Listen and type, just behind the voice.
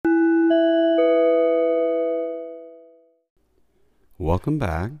Welcome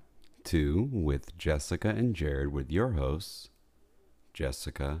back to With Jessica and Jared with your hosts,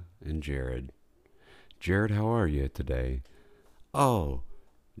 Jessica and Jared. Jared, how are you today? Oh,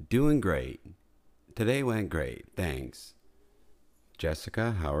 doing great. Today went great, thanks.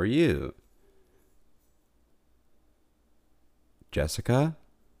 Jessica, how are you? Jessica?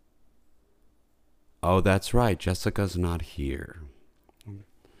 Oh, that's right, Jessica's not here.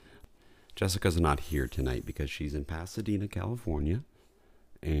 Jessica's not here tonight because she's in Pasadena, California.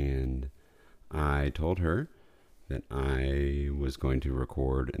 And I told her that I was going to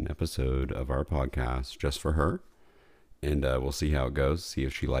record an episode of our podcast just for her, and we'll see how it goes. See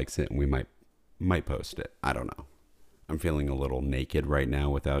if she likes it, and we might post it. I don't know. I'm feeling a little naked right now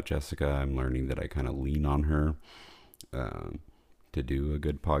without Jessica. I'm learning that I kind of lean on her to do a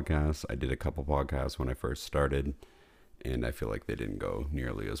good podcast. I did a couple podcasts when I first started, and I feel like they didn't go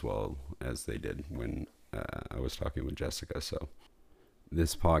nearly as well as they did when I was talking with Jessica. So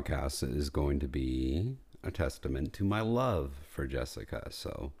this podcast is going to be a testament to my love for Jessica.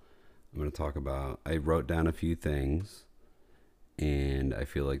 So I'm going to talk about, I wrote down a few things, and I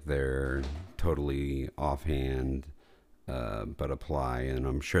feel like they're totally offhand, but apply. And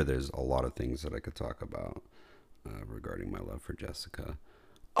I'm sure there's a lot of things that I could talk about regarding my love for Jessica.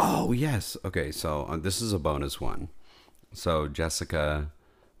 Oh, yes. Okay, so this is a bonus one. So Jessica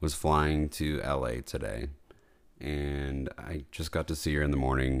was flying to LA today, and I just got to see her in the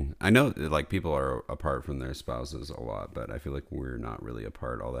morning. I know like people are apart from their spouses a lot, but I feel like we're not really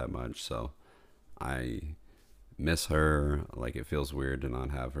apart all that much. So I miss her. Like it feels weird to not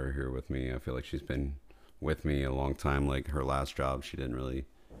have her here with me. I feel like she's been with me a long time. Like her last job, she didn't really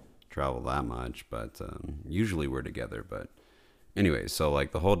travel that much, but usually we're together. But anyway, so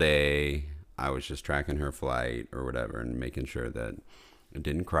like the whole day I was just tracking her flight or whatever and making sure that it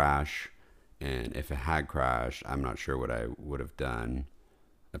didn't crash. And if it had crashed, I'm not sure what I would have done.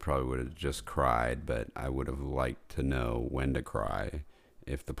 I probably would have just cried, but I would have liked to know when to cry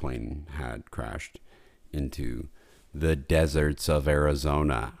if the plane had crashed into the deserts of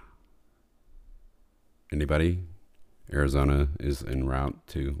Arizona. Anybody? Arizona is en route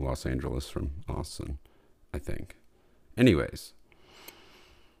to Los Angeles from Austin, I think. Anyways,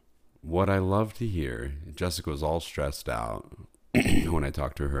 what I love to hear, Jessica was all stressed out when I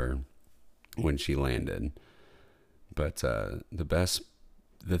talked to her when she landed. But the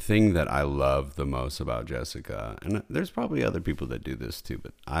thing that I love the most about Jessica, and there's probably other people that do this too,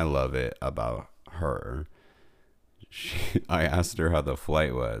 but I love it about her. I asked her how the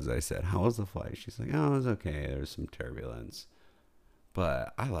flight was. I said, "How was the flight?" She's like, "Oh, it was okay. There was some turbulence.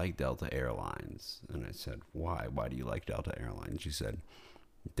 But I like Delta Airlines." And I said, "Why? Why do you like Delta Airlines?" She said,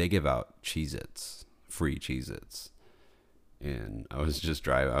 "They give out Cheez-Its, free Cheez-Its." And I was just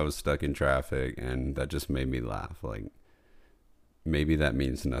driving. I was stuck in traffic, and that just made me laugh. Like, maybe that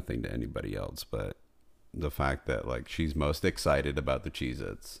means nothing to anybody else, but the fact that like she's most excited about the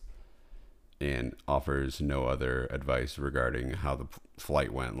Cheez-Its and offers no other advice regarding how the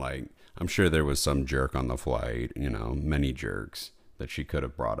flight went. Like, I'm sure there was some jerk on the flight, many jerks that she could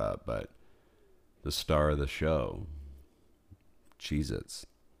have brought up, but the star of the show, Cheez-Its,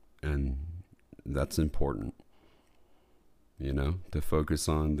 and that's important. To focus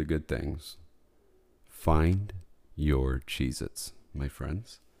on the good things. Find your Cheez-Its, my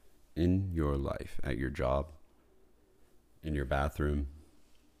friends, in your life, at your job, in your bathroom,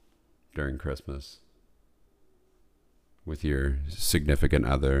 during Christmas, with your significant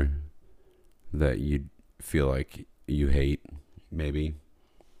other that you feel like you hate, maybe.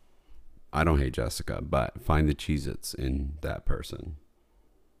 I don't hate Jessica, but find the Cheez-Its in that person,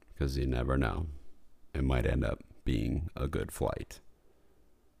 because you never know. It might end up being a good flight.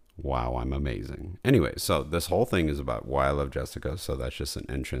 Wow, I'm amazing. Anyway, so this whole thing is about why I love Jessica. So that's just an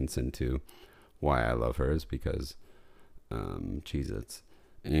entrance into why I love her, is because Cheez-Its.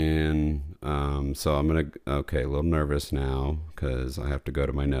 And so I'm going to, okay, a little nervous now because I have to go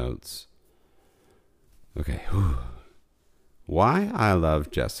to my notes. Okay. Why I love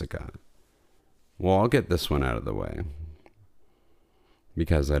Jessica. Well, I'll get this one out of the way,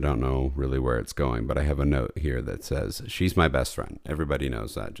 because I don't know really where it's going, but I have a note here that says, she's my best friend. Everybody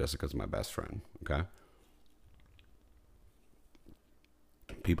knows that. Jessica's my best friend, okay?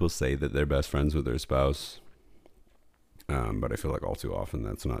 People say that they're best friends with their spouse, but I feel like all too often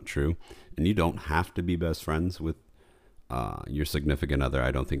that's not true. And you don't have to be best friends with your significant other.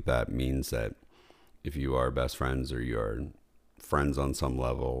 I don't think that means that if you are best friends or you're friends on some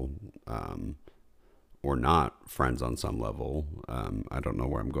level, or not friends on some level. I don't know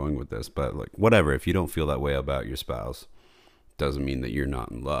where I'm going with this, but like whatever, if you don't feel that way about your spouse, doesn't mean that you're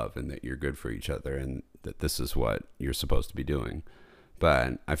not in love and that you're good for each other and that this is what you're supposed to be doing.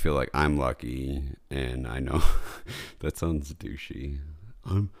 But I feel like I'm lucky, and I know that sounds douchey.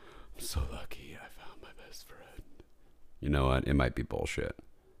 I'm so lucky I found my best friend. You know what? It might be bullshit,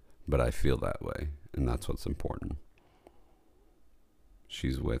 but I feel that way, and that's what's important.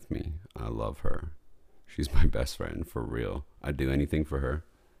 She's with me. I love her. She's my best friend for real. I'd do anything for her,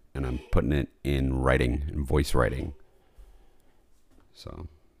 and I'm putting it in writing, in voice writing. So,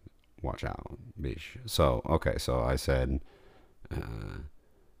 watch out, bitch. So, okay, so I said,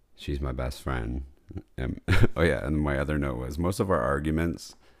 she's my best friend. And, oh yeah, and my other note was most of our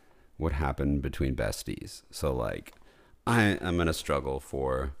arguments would happen between besties. So like, I'm gonna struggle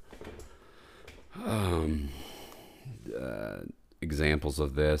for examples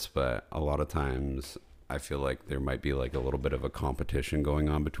of this, but a lot of times I feel like there might be like a little bit of a competition going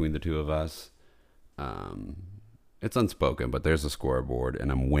on between the two of us. It's unspoken, but there's a scoreboard, and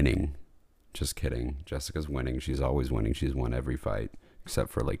I'm winning. Just kidding. Jessica's winning. She's always winning. She's won every fight except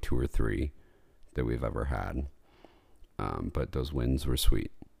for like 2 or 3 that we've ever had. But those wins were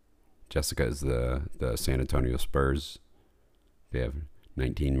sweet. Jessica is the San Antonio Spurs. They have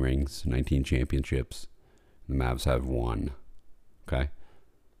 19 rings, 19 championships. The Mavs have 1. Okay?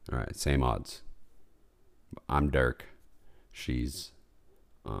 All right, same odds. I'm Dirk. She's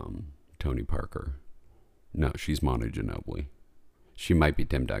Tony Parker. No, she's Manu Ginobili. She might be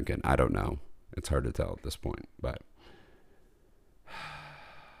Tim Duncan. I don't know. It's hard to tell at this point, but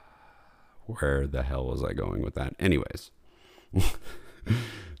where the hell was I going with that? Anyways.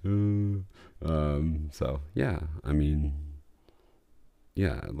 So yeah, I mean,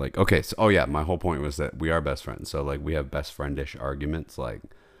 yeah, like, okay. So, oh yeah, my whole point was that we are best friends. So like we have best friendish arguments. Like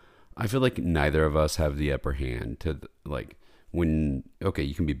I feel like neither of us have the upper hand to like when, okay,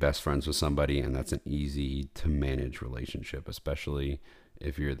 you can be best friends with somebody and that's an easy to manage relationship, especially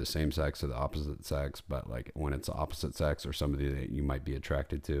if you're the same sex or the opposite sex. But like when it's the opposite sex or somebody that you might be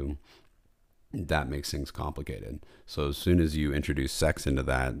attracted to, that makes things complicated. So as soon as you introduce sex into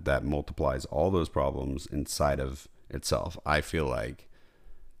that, that multiplies all those problems inside of itself. I feel like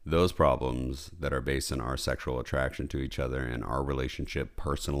those problems that are based on our sexual attraction to each other and our relationship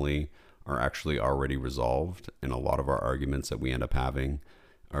personally are actually already resolved. And a lot of our arguments that we end up having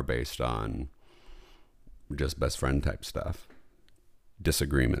are based on just best friend type stuff.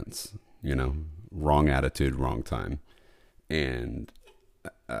 Disagreements, you know, wrong attitude, wrong time. And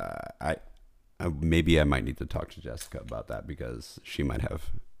maybe I might need to talk to Jessica about that because she might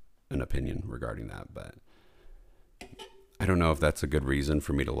have an opinion regarding that. But I don't know if that's a good reason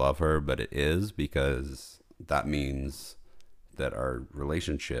for me to love her, but it is, because that means that our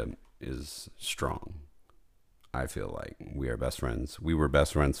relationship is strong. I feel like we are best friends. We were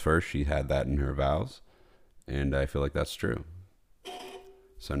best friends first. She had that in her vows, and I feel like that's true.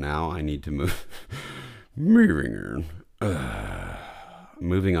 So now I need to move. Moving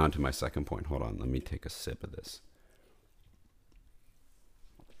on to my second point. Hold on, let me take a sip of this.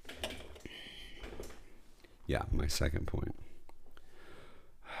 Yeah, my second point.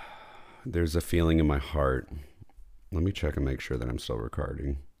 There's a feeling in my heart. Let me check and make sure that I'm still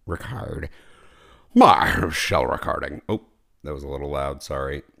recording. Still recording. Oh, that was a little loud.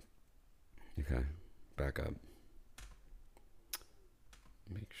 Sorry. Okay, back up.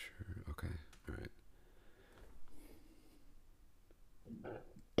 Make sure. Okay, all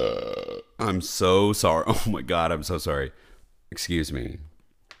right. I'm so sorry. Oh my God, I'm so sorry. Excuse me.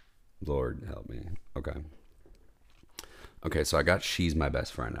 Lord help me. Okay, so I got she's my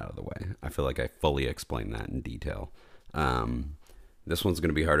best friend out of the way. I feel like I fully explained that in detail. This one's going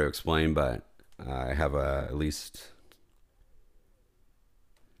to be hard to explain, but I have at least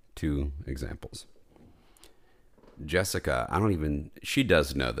 2 examples. Jessica, she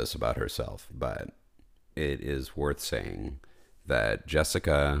does know this about herself, but it is worth saying that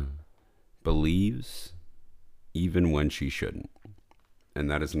Jessica believes even when she shouldn't. And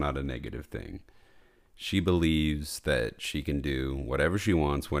that is not a negative thing. She believes that she can do whatever she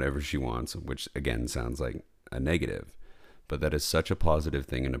wants, whenever she wants, which again sounds like a negative. But that is such a positive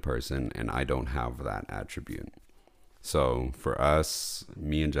thing in a person, and I don't have that attribute. So for us,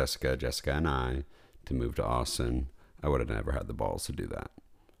 me and Jessica and I, to move to Austin, I would have never had the balls to do that.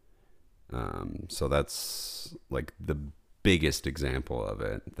 So that's like the biggest example of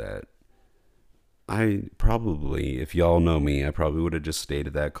it, that I probably, if y'all know me, I probably would have just stayed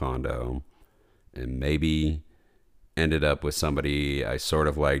at that condo and maybe ended up with somebody I sort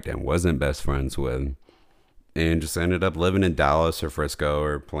of liked and wasn't best friends with, and just ended up living in Dallas or Frisco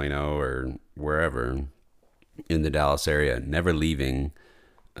or Plano or wherever in the Dallas area, never leaving,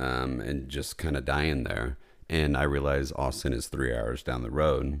 and just kind of dying there. And I realized Austin is 3 hours down the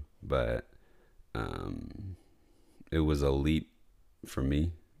road, but it was a leap for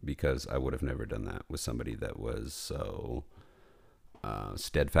me, because I would have never done that with somebody that was so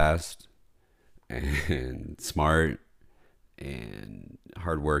steadfast and smart and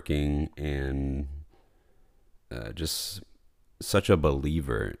hardworking and just such a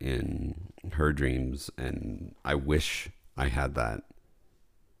believer in her dreams. And I wish I had that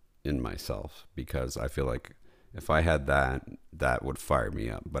in myself, because I feel like if I had that, that would fire me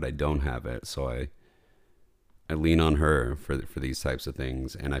up. But I don't have it, so I lean on her for these types of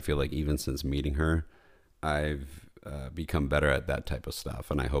things. And I feel like even since meeting her, I've become better at that type of stuff,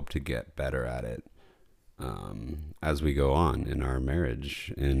 and I hope to get better at it as we go on in our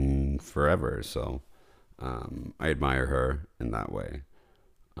marriage and forever. So I admire her in that way.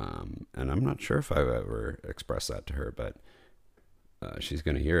 And I'm not sure if I've ever expressed that to her, but she's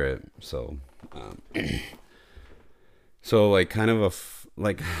going to hear it. So, so like kind of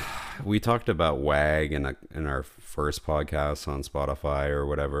like we talked about WAG in our first podcast on Spotify or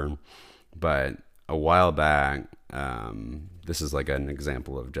whatever, but a while back, this is like an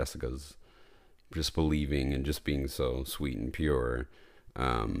example of Jessica's just believing and just being so sweet and pure.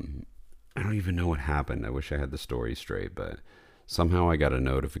 I don't even know what happened. I wish I had the story straight, but somehow I got a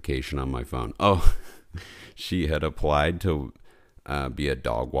notification on my phone. Oh, she had applied to be a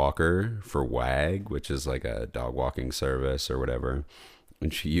dog walker for WAG, which is like a dog walking service or whatever.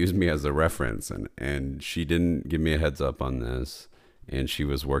 And she used me as a reference, and she didn't give me a heads up on this. And she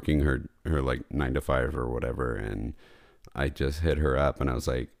was working her like 9 to 5 or whatever. And I just hit her up and I was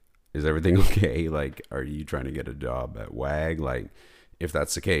like, is everything okay? Like, are you trying to get a job at WAG? Like, if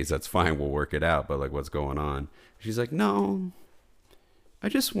that's the case, that's fine. We'll work it out. But like, what's going on? She's like, no, I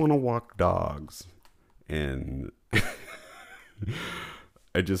just want to walk dogs. And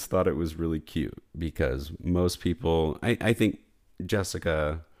I just thought it was really cute, because most people, I think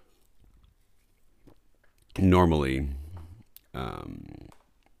Jessica normally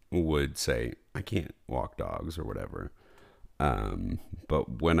would say, I can't walk dogs or whatever.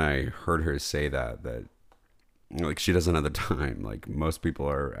 But when I heard her say that like she doesn't have the time, like most people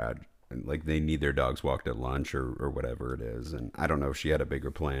are at, like they need their dogs walked at lunch or whatever it is. And I don't know if she had a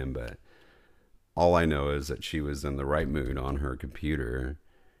bigger plan, but all I know is that she was in the right mood on her computer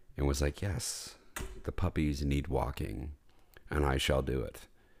and was like, yes, the puppies need walking and I shall do it.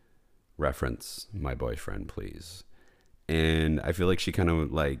 Reference my boyfriend, please. And I feel like she kind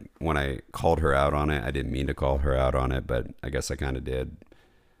of like, when I called her out on it, I didn't mean to call her out on it, but I guess I kind of did.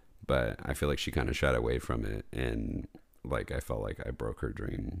 But I feel like she kind of shied away from it. And like, I felt like I broke her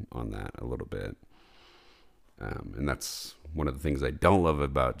dream on that a little bit. And that's one of the things I don't love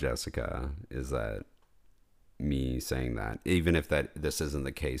about Jessica, is that me saying that, even if this isn't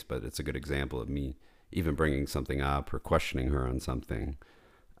the case, but it's a good example of me even bringing something up or questioning her on something.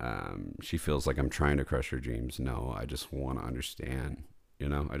 She feels like I'm trying to crush her dreams. No, I just want to understand,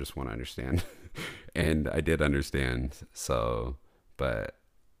 I just want to understand. And I did understand. So, but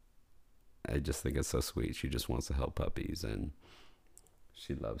I just think it's so sweet. She just wants to help puppies, and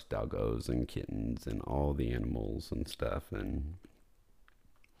she loves doggos and kittens and all the animals and stuff. And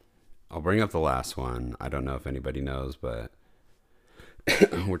I'll bring up the last one. I don't know if anybody knows, but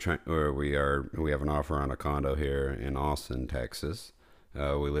we have an offer on a condo here in Austin, Texas.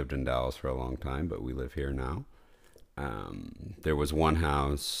 We lived in Dallas for a long time, but we live here now. There was one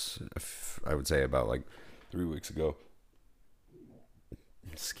house, I would say about like 3 weeks ago,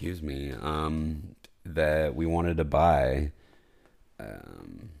 that we wanted to buy,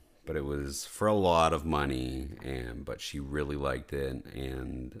 but it was for a lot of money, but she really liked it,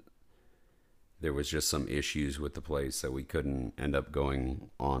 and there was just some issues with the place that we couldn't end up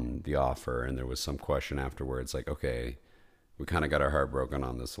going on the offer, and there was some question afterwards, like, okay, we kind of got our heart broken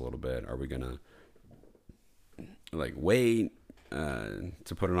on this a little bit. Are we gonna like wait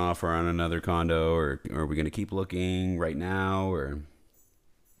to put an offer on another condo, or are we gonna keep looking right now?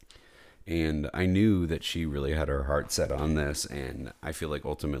 And I knew that she really had her heart set on this, and I feel like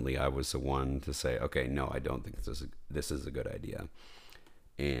ultimately I was the one to say, okay, no, I don't think this is a good idea.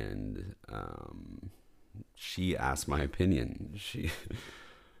 And she asked my opinion. She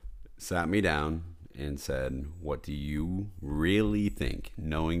sat me down and said, what do you really think,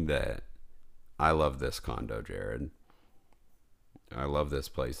 knowing that I love this condo, Jared? I love this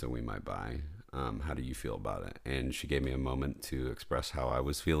place that we might buy. How do you feel about it? And she gave me a moment to express how I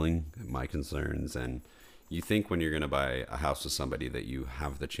was feeling, my concerns. And you think when you're going to buy a house with somebody that you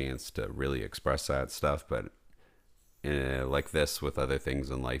have the chance to really express that stuff, but like this with other things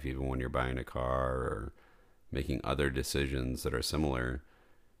in life, even when you're buying a car or making other decisions that are similar,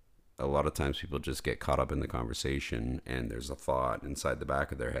 a lot of times people just get caught up in the conversation, and there's a thought inside the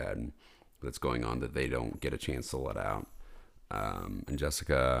back of their head that's going on that they don't get a chance to let out. And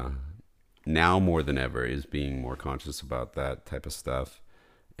Jessica, now more than ever, is being more conscious about that type of stuff.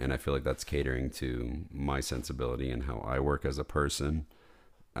 And I feel like that's catering to my sensibility and how I work as a person.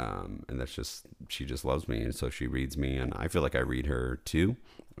 And that's just, she just loves me. And so she reads me, and I feel like I read her too.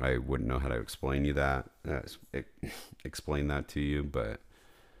 I wouldn't know how to explain explain that to you, but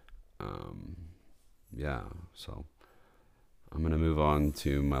yeah. So I'm going to move on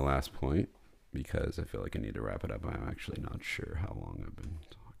to my last point because I feel like I need to wrap it up. I'm actually not sure how long I've been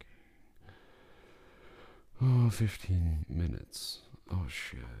talking. Oh, 15 minutes. Oh,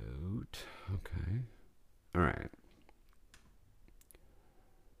 shoot. Okay. All right.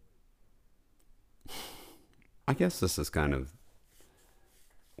 I guess this is kind of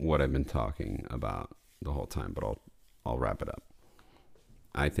what I've been talking about the whole time, but I'll wrap it up.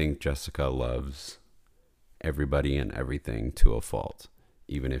 I think Jessica loves everybody and everything to a fault,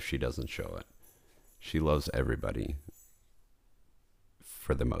 even if she doesn't show it. She loves everybody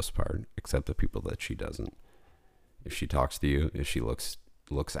for the most part, except the people that she doesn't. If she talks to you, if she looks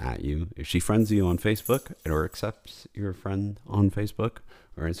at you, if she friends you on Facebook or accepts your friend on Facebook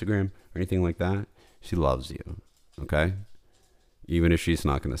or Instagram or anything like that, she loves you, okay? Even if she's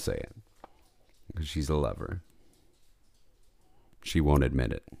not going to say it, because she's a lover. She won't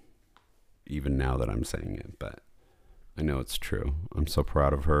admit it, even now that I'm saying it, but I know it's true. I'm so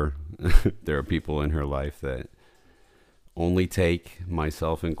proud of her. There are people in her life that only take,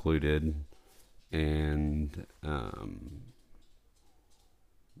 myself included, and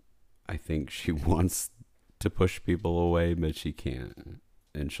I think she wants to push people away, but she can't,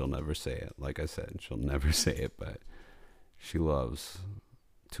 and she'll never say it. Like I said, she'll never say it, but she loves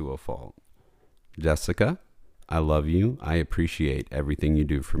to a fault. Jessica, I love you. I appreciate everything you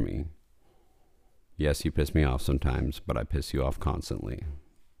do for me. Yes, you piss me off sometimes, but I piss you off constantly.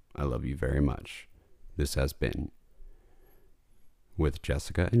 I love you very much. This has been With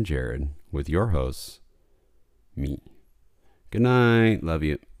Jessica and Jared, with your hosts, me. Good night. Love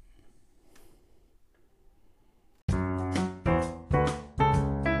you.